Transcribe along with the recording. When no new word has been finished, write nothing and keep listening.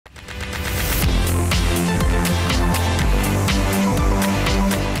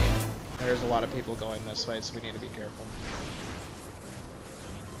going this way, so we need to be careful.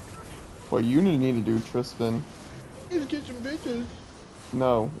 What you need to do, Tristan? He's getting bitches.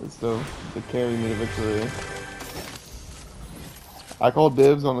 No, it's the carry me to victory. I call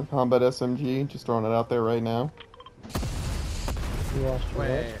dibs on the combat SMG. Just throwing it out there right now. You lost your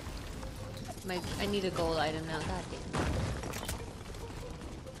Wait. I need a gold item now. God damn.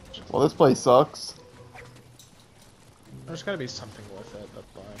 Well, this place sucks. There's gotta be something with it. That's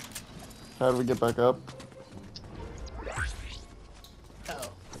why. How do we get back up? Oh.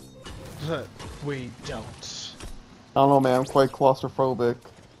 We don't. I don't know, man. I'm quite claustrophobic.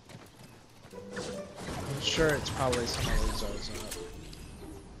 I'm sure it's probably some of these zones in it.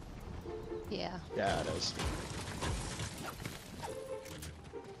 Yeah. Yeah, it is.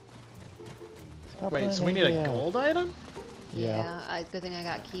 Stop Wait, so we need running a out. gold item? Yeah. Good thing I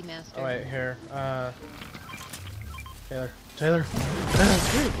got Keymaster. Oh wait, here. Taylor.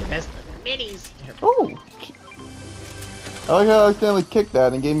 You missed the minis. Here. Oh! I like how I accidentally kicked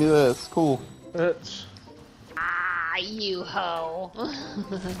that and gave me this. Cool. Ah, you hoe.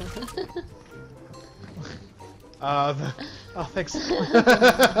 Oh, thanks.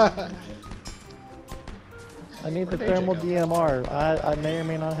 I need the Where'd AJ thermal go? DMR. I may or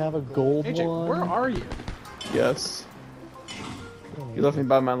may not have a gold AJ, one. where are you? Yes. You left me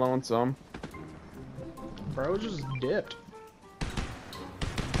by my lonesome. Bro just dipped.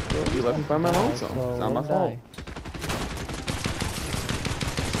 You left me by my lonesome. So It's not my one fault. die.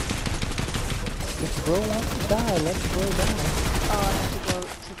 If the bro wants to die, let the bro die. Oh, I have to go to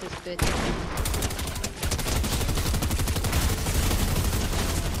this bitch.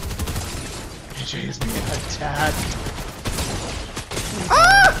 AJ is being attacked.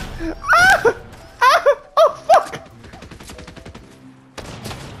 Ah! Ah! Ah! Oh fuck!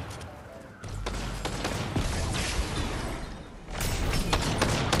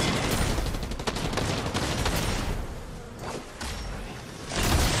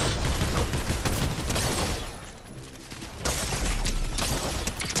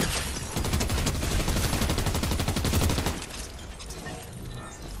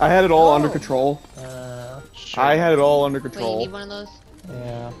 I had it all under control. I had it all under Wait, you control. need one of those?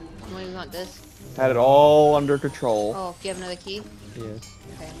 Yeah, Why do you want this? Had it all under control. Oh, do you have another key? yes.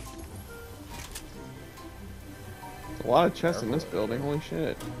 Okay. A lot of chests in this building. Holy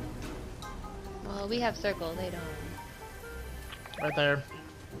shit! Well, we have circle. They don't. Right there.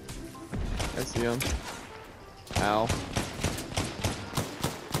 I see him. Ow.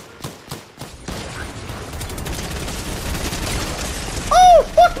 Oh,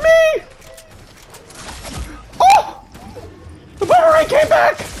 fuck me! Oh! The boomerang came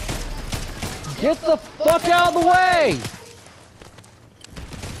back! Get the fuck out of the way!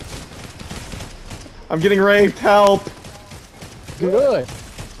 I'm getting raped, help! Good.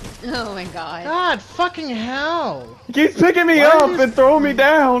 Oh my god. God fucking hell! He keeps picking me Why up are you- and throwing me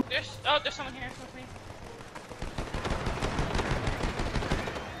down! There's someone here with me.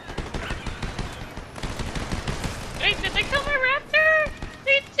 Wait, did they kill my raptor?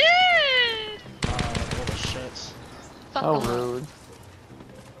 They did! Little shits. Fuck How 'em up. rude.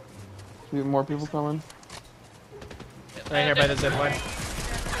 More people coming? Right here by the zip line. Did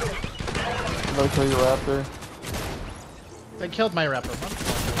I kill your raptor? They killed my raptor.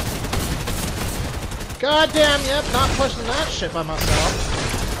 God damn, yep, not pushing that shit by myself.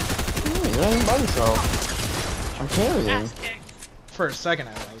 You ain't by yourself. I'm carrying. Ass kick. For a second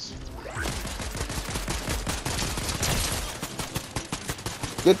I was.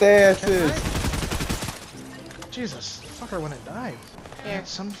 Get the asses! Jesus, fucker when it died. Here.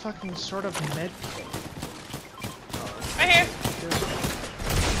 Some fucking sort of med kit. Right here.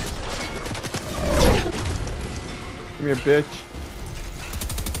 Give me a bitch.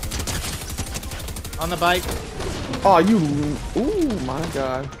 On the bike. Oh, you. Ooh, my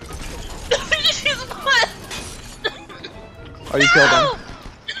god. She's what? Oh, you killed him.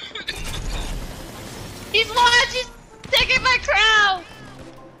 He's what? She's taking my crown!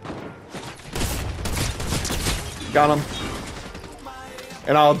 Got him.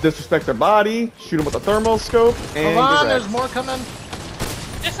 And I'll disrespect their body, shoot them with a thermal scope, and Hold on, get there's wrecked. more coming.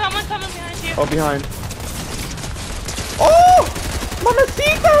 There's someone coming behind you. Oh, behind. Oh!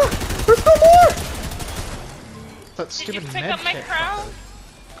 Mamacita! There's still more! That Did you stupid pick med up my kit. crown?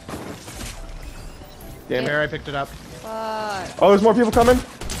 Damn it. There, I picked it up. Fuck. Oh, there's more people coming?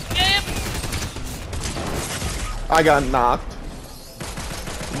 Yep. I got knocked.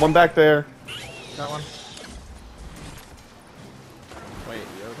 One back there. Got one. Wait,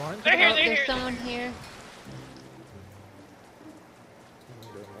 you're going? They're here, Oh, they're there's here. someone here. I'm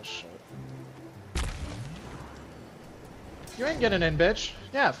doing this shit. You ain't getting in, bitch.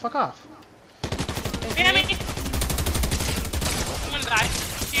 Yeah, fuck off. Behind me. I'm gonna die.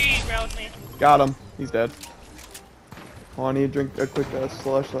 He railed me. Got him. He's dead. Oh, I need to drink a quick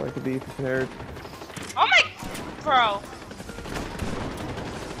slush so I could be prepared. Oh my, bro.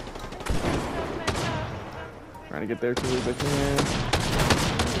 Trying to get there too as I can.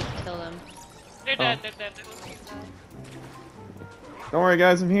 Just kill them. They're dead. They're dead. Don't worry,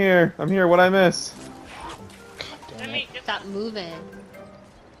 guys. I'm here. I'm here. What'd I miss? Let me get. Stop moving.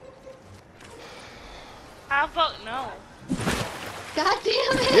 How about no? God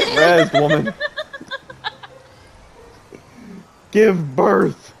damn Get it! rezzed, woman. Give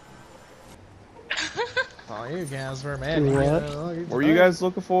birth. Oh, you guys were mad. Do what? What were you guys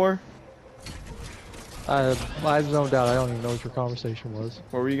looking for? I zoned out. I don't even know what your conversation was.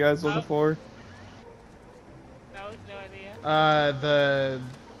 What were you guys looking for? No, no idea. The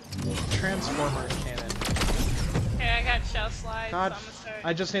transformer cannon. Okay, I got shell slides. God, So I'm gonna start.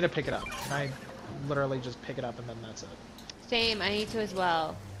 I just need to pick it up. Can I literally just pick it up and then that's it? Same, I need to as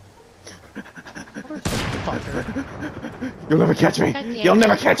well. Fucker. You'll never catch me. God damn You'll it.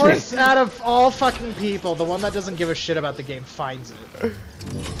 never Of catch me. course, out of all fucking people, the one that doesn't give a shit about the game finds it. Can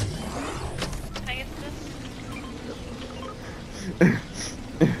I get this?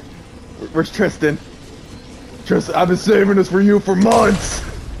 Where's Tristan? Tristan, I've been saving this for you for months.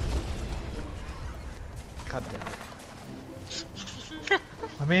 God damn it.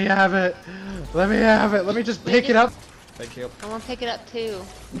 Let me have it. Let me have it. Let me just pick it up. Thank you. I want to pick it up too.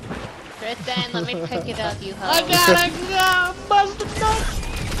 Tristan, let me pick it up, you hoe. I gotta go. Busted nuts.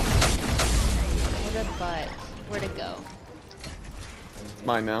 What a butt. Where'd it go? It's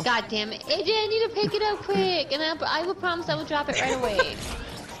mine now. God damn it. AJ, I need to pick it up quick, and I will promise I will drop it right away.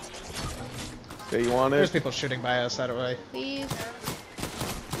 Okay, you want There's it? people shooting by us that way. Please.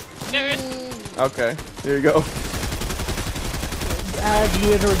 There is. Okay, here you go. As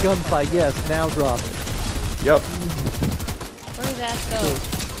you enter a gunfight, yes, now drop it. Yep. Where did that go?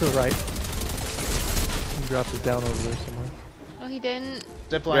 To the right. You dropped it down over there somewhere. Oh, he didn't.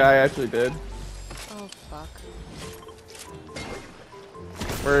 Zip line. Yeah, I actually did. Oh, fuck.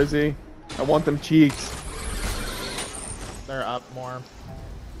 Where is he? I want them cheeks. They're up more.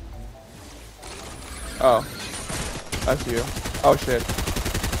 Oh. That's you. Oh shit.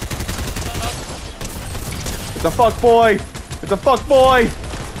 It's a fuck boy! It's a fuck boy! Yeah,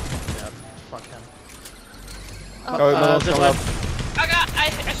 fuck him. Oh, no, one's zip coming line. up. I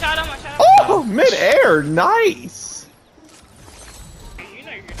shot him. I shot him. Oh, mid-air! Nice! You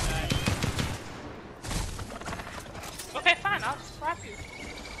know you're gonna die. Okay, fine. I'll just slap you.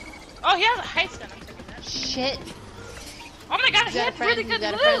 Oh, he has a heist gun. I'm taking that. Shit. Oh my god, You he got a has friend, really you good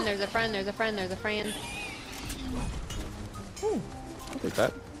got a loot. friend, there's a friend, there's a friend, there's a friend. I'll take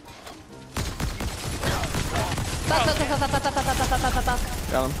that. Fuck, fuck, fuck, fuck, fuck, fuck, fuck, fuck, fuck, fuck,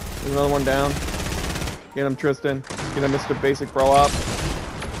 fuck. Got him. There's another one down. Get him, Tristan. Get him, Mr. Basic Bro Up.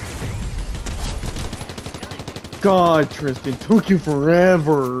 God, Tristan, took you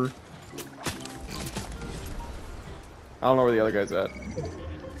forever. I don't know where the other guy's at.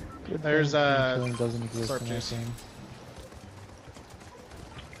 There's Killing doesn't exist Slurp in that juice. game.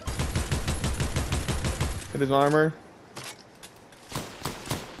 Hit his armor.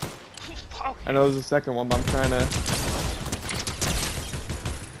 Oh, I know there's a second one, but I'm trying to...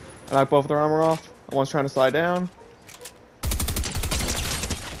 I knocked both their armor off. One's trying to slide down.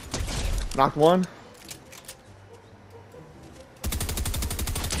 Knocked one.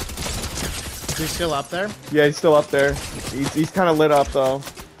 Is he still up there? Yeah, he's still up there. He's kind of lit up though.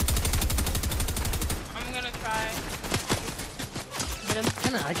 I'm gonna try.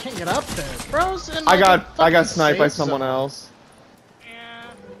 Damn it, I can't get up there. Bros, and I like a got fucking sniped by safe someone zone. else.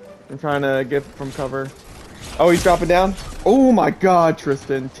 Yeah. I'm trying to get from cover. Oh, he's dropping down. Oh my God,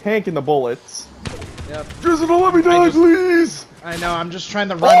 Tristan, tanking the bullets. Yep. Tristan, don't let me die, just- please. I know, I'm just trying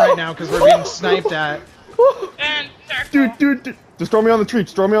to run right now because we're being sniped at. And circle. Dude, just throw me on the tree.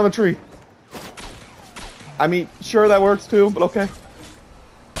 Just throw me on the tree. I mean, sure that works too, but okay.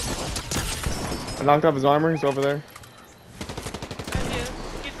 I knocked off his armor. He's over there. He's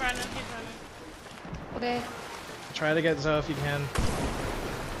running. Okay. Try to get Zoe if you can.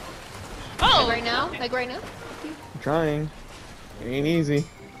 Oh! Like right now? Like right now? I'm trying. It ain't easy.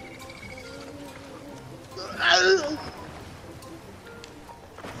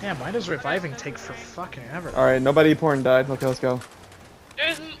 Damn, why does reviving take for fucking ever? All right, nobody important died. Okay, let's go.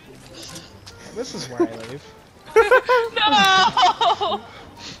 There's... This is where I live. No!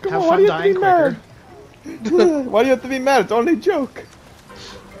 Come Have on, why fun do you have to dying be quicker. mad? Why do you have to be mad? It's only a joke.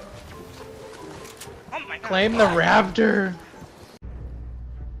 Oh my god. Claim the raptor.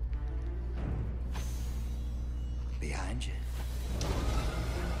 Behind you.